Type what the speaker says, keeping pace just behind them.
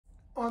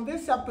On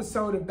this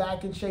episode of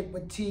Back in Shape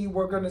with T,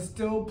 we're going to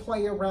still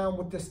play around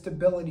with the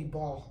stability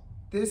ball.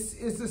 This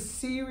is a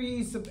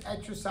series of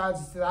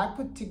exercises that I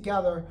put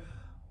together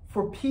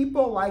for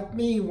people like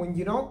me when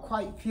you don't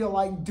quite feel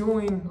like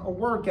doing a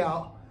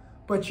workout,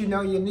 but you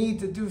know you need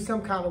to do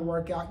some kind of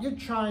workout. You're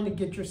trying to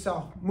get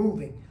yourself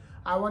moving.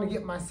 I want to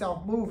get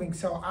myself moving,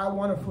 so I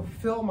want to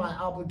fulfill my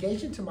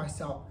obligation to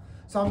myself.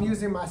 So I'm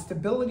using my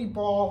stability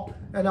ball,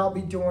 and I'll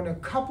be doing a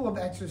couple of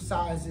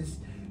exercises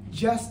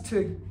just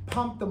to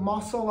pump the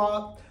muscle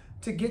up,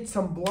 to get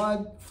some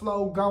blood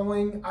flow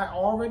going. I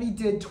already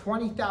did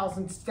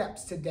 20,000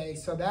 steps today,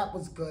 so that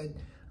was good.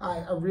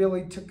 I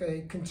really took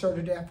a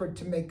concerted effort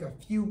to make a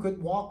few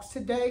good walks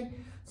today.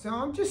 So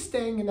I'm just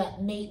staying in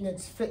that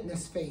maintenance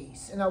fitness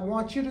phase, and I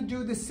want you to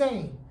do the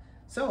same.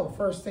 So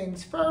first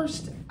things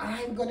first,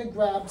 I'm gonna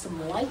grab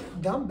some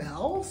light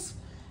dumbbells,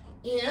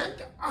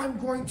 and I'm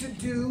going to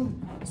do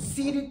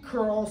seated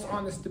curls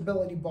on the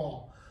stability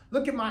ball.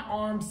 Look at my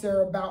arms,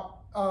 they're about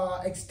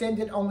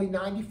extended only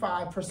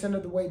 95%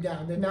 of the way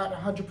down. They're not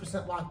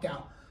 100% locked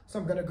out. So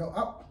I'm gonna go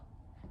up,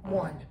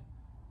 1,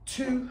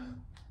 2,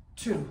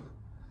 2,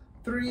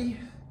 3,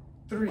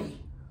 3,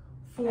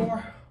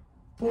 4,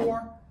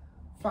 4,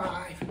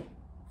 5,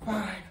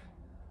 5,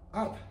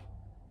 up,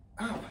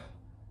 up,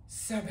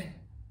 7,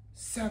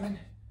 7,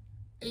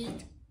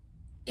 8,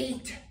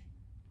 8,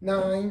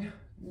 9,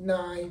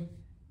 9,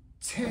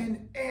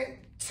 10, and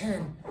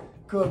 10.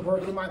 Good,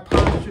 working my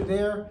posture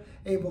there.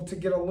 Able to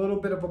get a little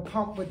bit of a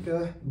pump with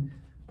the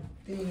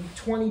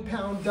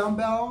 20-pound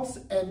dumbbells.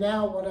 And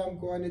now what I'm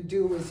going to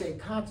do is a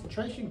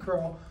concentration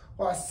curl.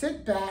 While I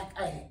sit back,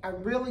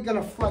 I'm really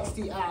going to flex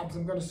the abs.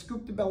 I'm going to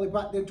scoop the belly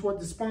button in toward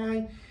the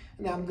spine.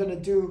 And I'm going to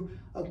do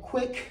a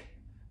quick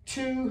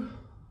 2,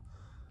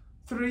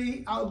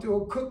 3. I'll do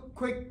a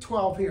quick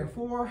 12 here.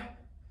 4,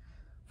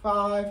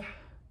 5,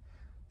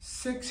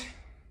 6,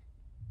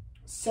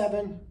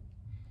 7,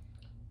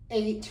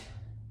 8,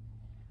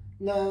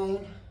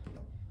 9,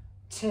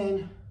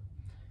 10,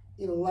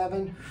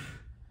 11,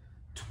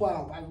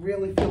 12. I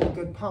really feel a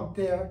good pump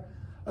there.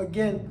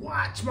 Again,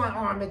 watch my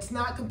arm. It's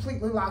not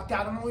completely locked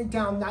out. I'm only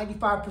down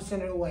 95%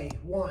 of the way.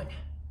 1,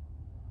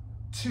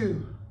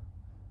 2,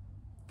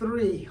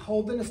 3.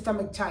 Holding the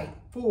stomach tight.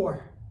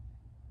 4,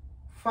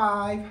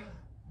 5,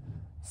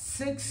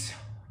 6,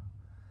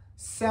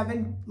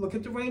 7. Look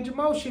at the range of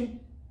motion.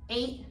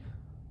 8,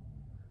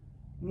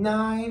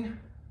 9,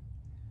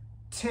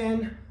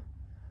 10,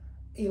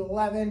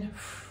 11,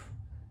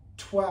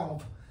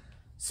 12.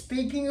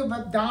 Speaking of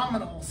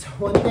abdominals,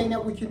 one thing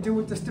that we can do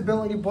with the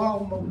stability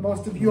ball,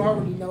 most of you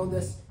already know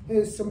this,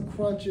 is some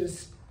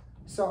crunches.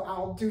 So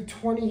I'll do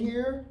 20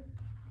 here,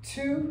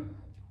 2,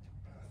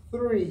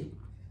 3,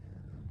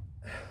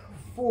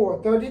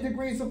 4, 30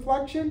 degrees of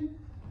flexion,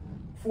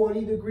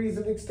 40 degrees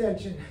of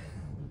extension,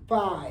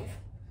 5,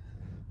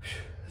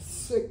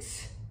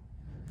 6,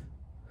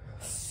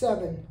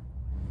 7,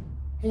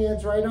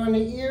 hands right on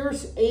the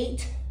ears,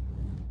 8,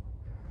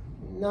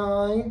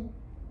 9,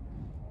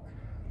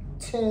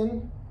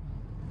 10,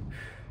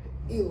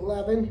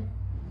 11,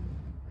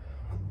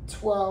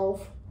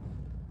 12,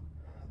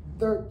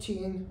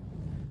 13,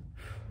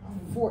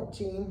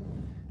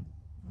 14,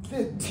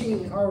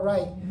 15. All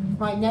right,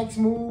 my next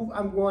move,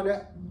 I'm going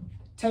to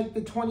take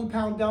the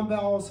 20-pound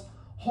dumbbells,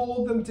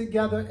 hold them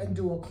together, and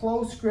do a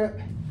close grip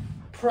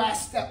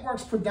press. That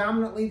works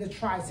predominantly the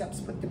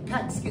triceps, but the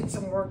pecs get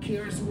some work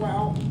here as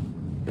well.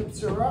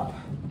 Hips are up,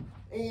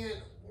 and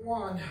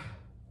 1,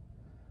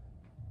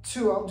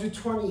 2, I'll do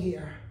 20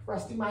 here.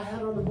 Resting my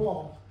head on the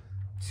ball.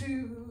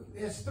 2,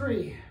 is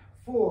 3,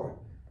 4,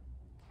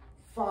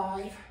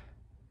 5,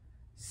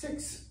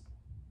 6,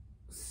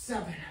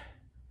 7,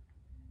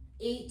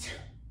 8,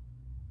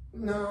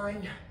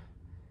 9,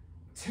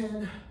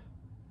 10,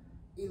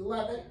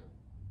 11,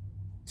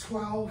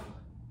 12,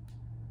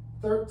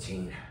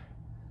 13,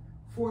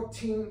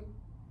 14,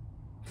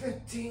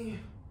 15,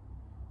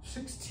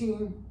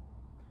 16,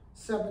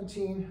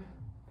 17,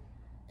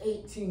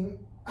 18,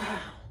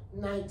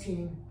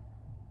 19,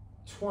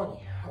 20.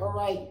 All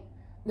right,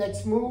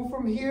 next move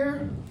from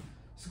here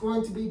is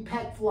going to be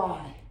pec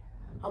fly.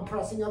 I'm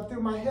pressing up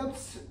through my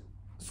hips,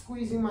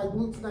 squeezing my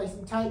glutes nice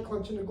and tight,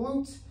 clenching the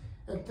glutes,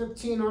 and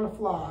 15 on the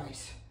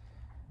flies.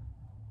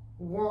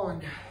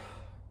 1,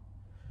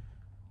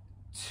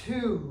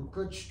 2,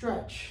 good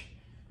stretch.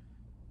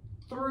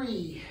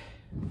 3,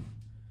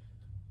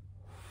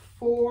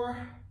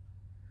 4,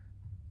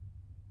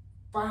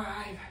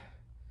 5,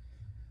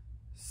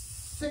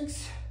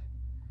 6,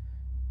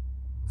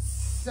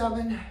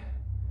 7,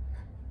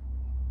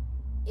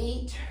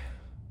 8,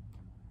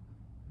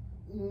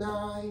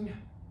 9,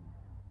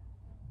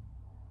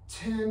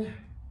 10,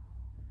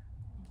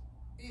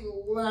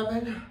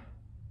 11,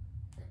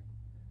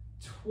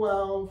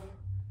 12,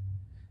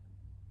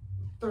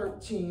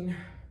 13,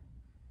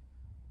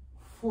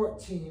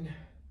 14,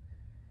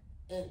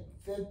 and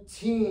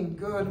 15.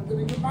 Good. I'm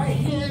going to give my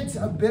hands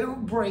a bit of a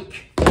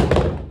break.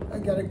 I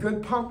got a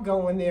good pump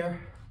going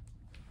there.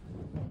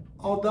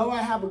 Although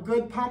I have a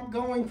good pump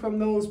going from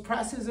those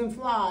presses and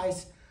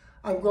flies,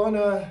 I'm going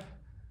to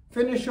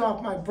finish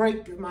off my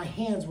break. My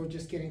hands were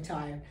just getting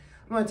tired.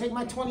 I'm gonna take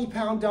my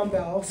 20-pound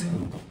dumbbells,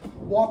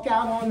 walk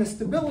out on the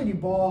stability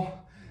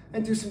ball,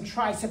 and do some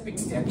tricep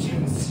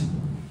extensions.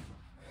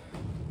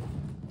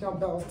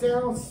 Dumbbells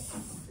down.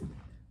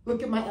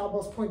 Look at my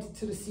elbows pointed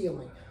to the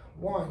ceiling.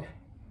 1,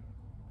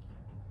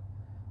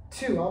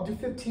 2, I'll do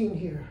 15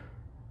 here.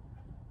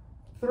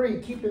 3,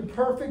 keep in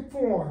perfect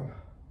form.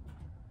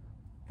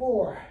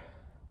 4,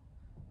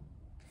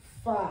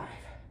 5,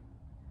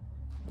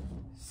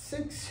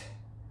 6,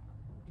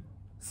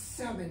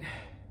 7,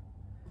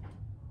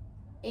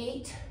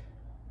 8,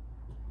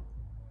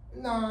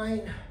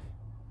 9,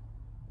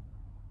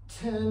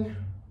 10,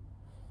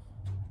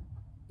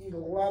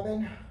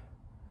 11,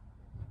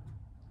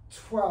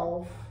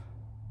 12,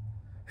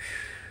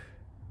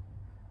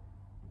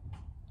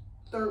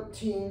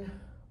 13,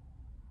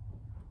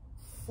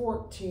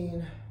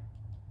 14,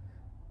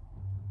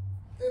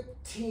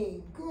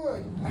 15.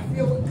 Good. I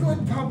feel a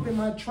good pump in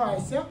my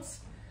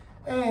triceps.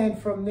 And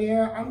from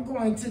there, I'm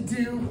going to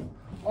do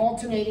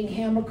alternating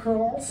hammer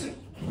curls.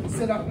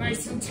 Sit up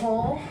nice and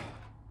tall.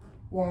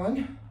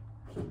 1,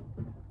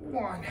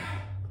 1,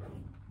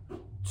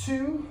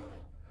 2,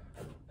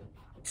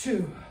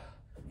 2,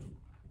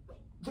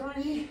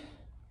 3,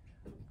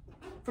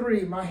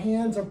 3. My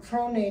hands are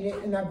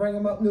pronated and I bring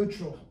them up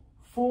neutral.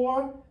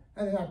 4,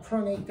 and then I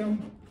pronate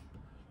them.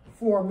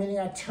 4, meaning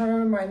I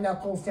turn my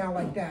knuckles down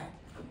like that.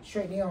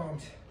 Straighten the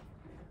arms.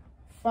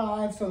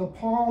 5, so the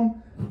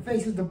palm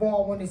faces the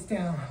ball when it's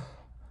down.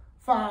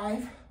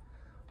 5,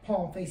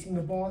 palm facing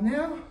the ball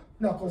now.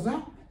 Knuckles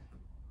up.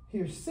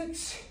 Here's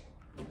 6.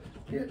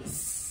 Here's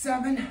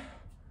 7.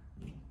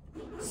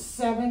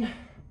 7.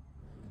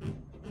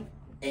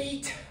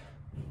 8.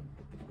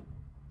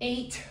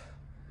 8.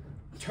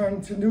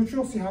 Turn to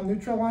neutral. See how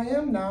neutral I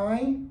am?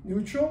 9.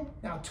 Neutral.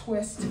 Now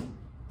twist.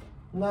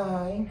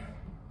 9.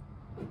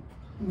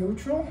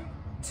 Neutral.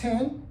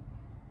 10.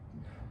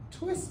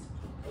 Twist.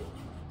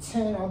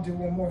 10. I'll do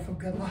one more for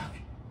good luck.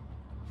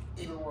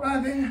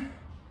 11.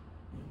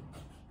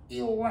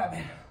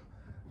 11.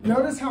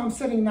 Notice how I'm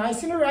sitting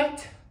nice and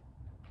erect,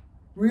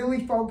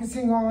 really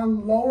focusing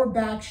on lower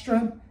back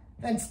strength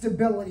and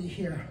stability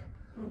here.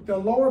 The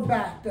lower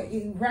back, the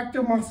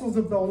erector muscles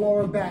of the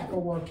lower back are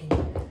working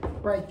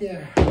right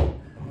there.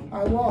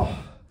 I will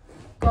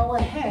go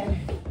ahead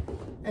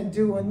and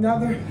do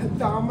another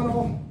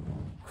abdominal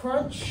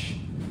crunch.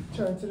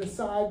 Turn to the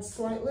side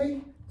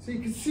slightly so you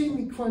can see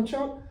me crunch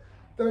up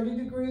 30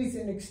 degrees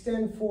and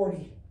extend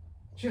 40.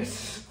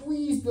 Just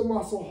squeeze the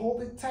muscle,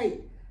 hold it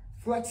tight.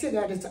 Flex it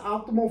at its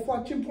optimal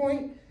flexion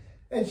point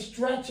and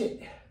stretch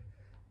it.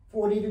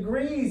 40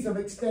 degrees of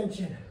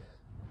extension.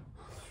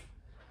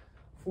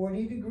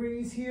 40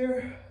 degrees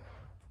here.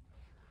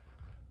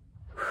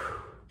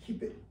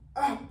 Keep it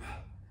up.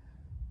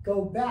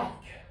 Go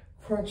back.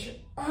 Crunch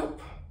it up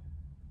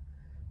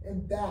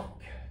and back.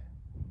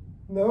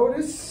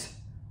 Notice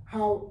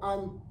how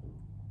I'm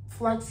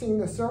flexing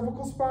the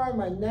cervical spine,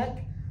 my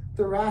neck,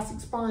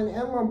 thoracic spine,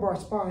 and lumbar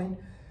spine,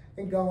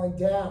 and going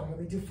down. Let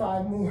me do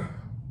 5 more.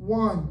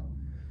 1,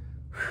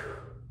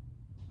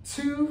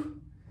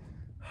 2,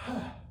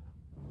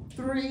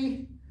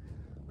 3,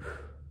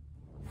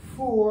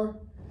 4,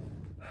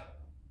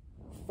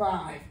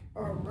 5.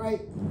 All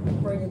right,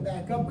 bring it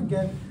back up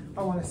again.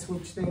 I want to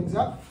switch things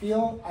up.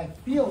 I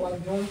feel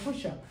like doing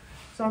push-up.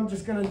 So I'm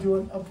just gonna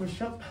do a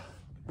push-up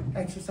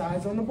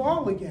exercise on the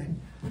ball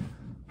again.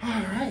 All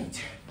right,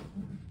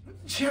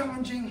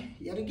 challenging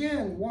yet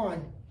again.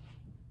 1,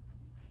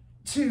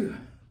 2,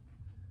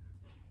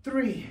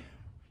 3,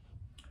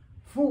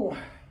 4,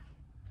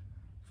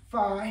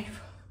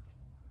 5,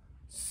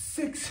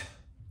 6,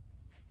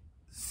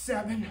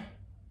 7,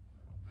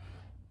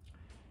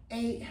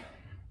 8,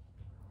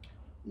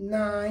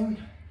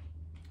 9,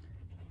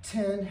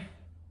 10,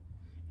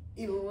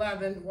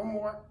 11, one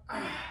more,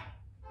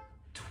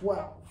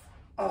 12.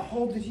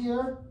 Hold it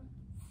here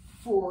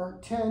for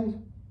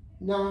 10,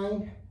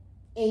 9,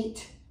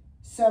 8,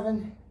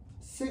 7,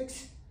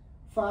 6,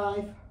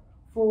 5,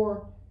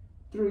 4,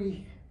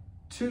 3,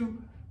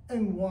 2,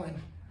 and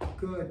 1.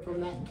 Good.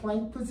 From that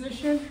plank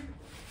position,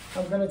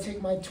 I'm going to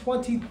take my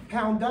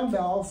 20-pound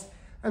dumbbells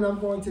and I'm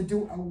going to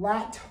do a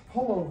lat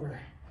pullover.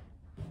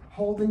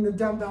 Holding the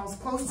dumbbells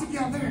close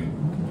together,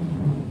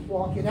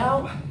 walk it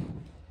out,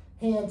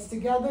 hands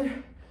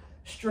together,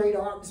 straight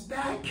arms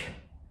back.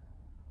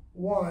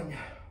 1,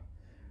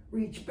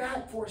 reach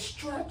back for a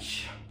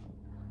stretch.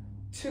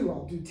 2,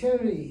 I'll do 10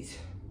 of these.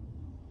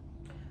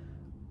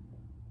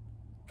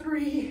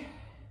 3,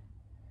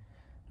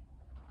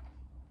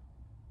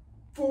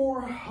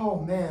 4, oh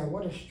man,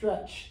 what a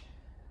stretch.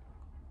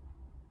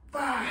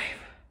 5,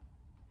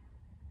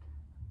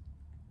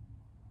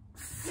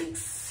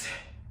 6,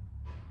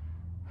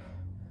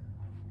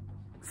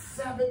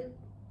 7,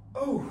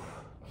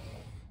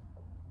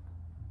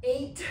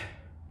 8,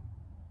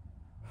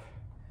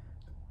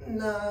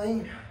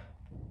 9,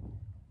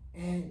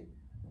 and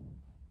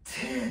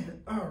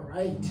 10. All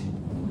right,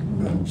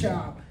 good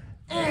job.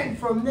 And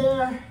from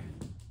there,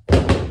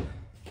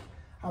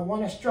 I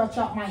want to stretch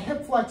out my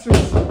hip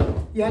flexors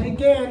Yet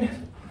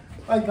again,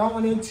 by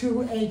going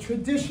into a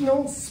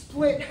traditional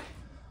split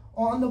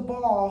on the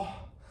ball,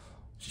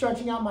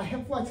 stretching out my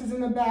hip flexors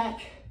in the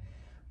back,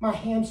 my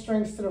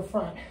hamstrings to the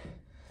front.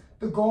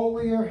 The goal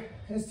here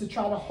is to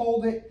try to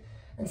hold it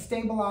and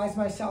stabilize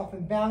myself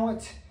in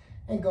balance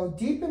and go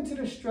deep into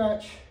the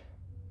stretch,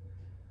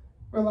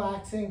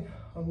 relaxing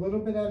a little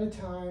bit at a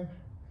time.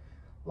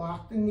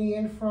 Lock the knee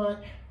in front,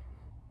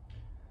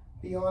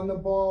 beyond the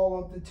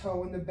ball of the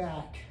toe in the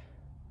back.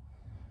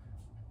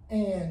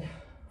 And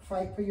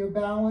fight for your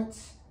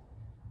balance.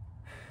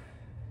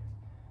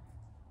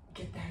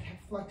 Get that hip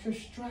flexor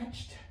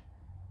stretched.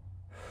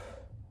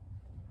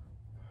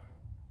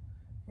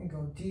 And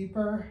go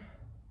deeper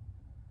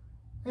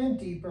and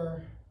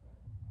deeper,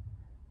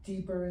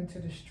 deeper into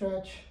the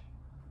stretch,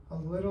 a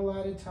little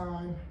at a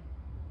time.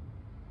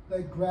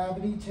 Let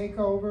gravity take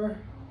over.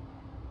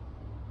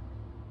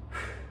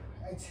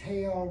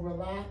 Exhale,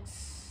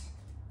 relax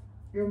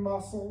your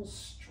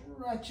muscles,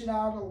 stretch it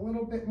out a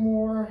little bit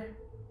more.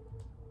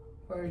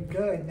 Very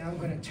good. Now I'm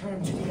going to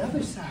turn to the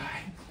other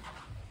side.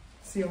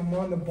 See, I'm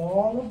on the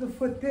ball of the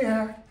foot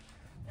there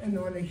and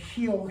on the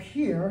heel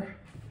here.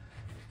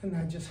 And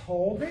I just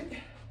hold it.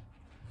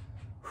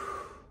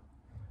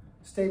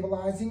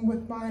 Stabilizing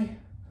with my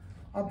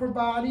upper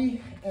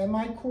body and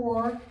my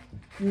core,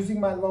 using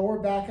my lower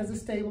back as a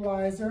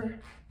stabilizer.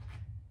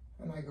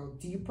 And I go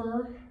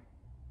deeper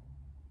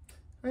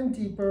and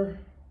deeper,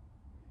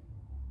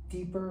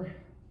 deeper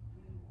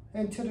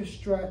into the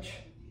stretch,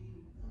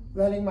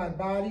 letting my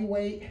body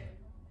weight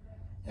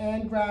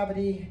and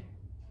gravity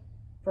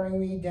bring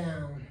me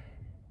down.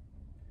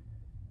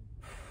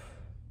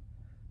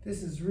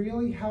 This is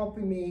really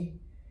helping me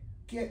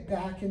get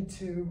back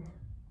into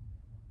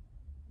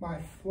my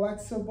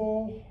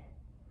flexible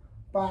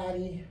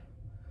body,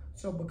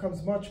 so it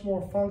becomes much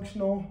more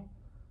functional,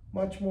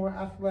 much more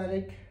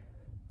athletic,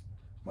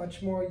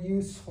 much more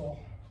useful.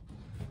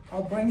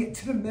 I'll bring it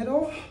to the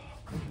middle.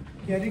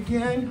 Yet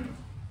again,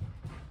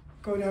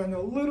 go down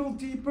a little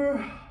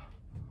deeper,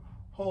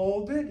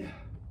 hold it.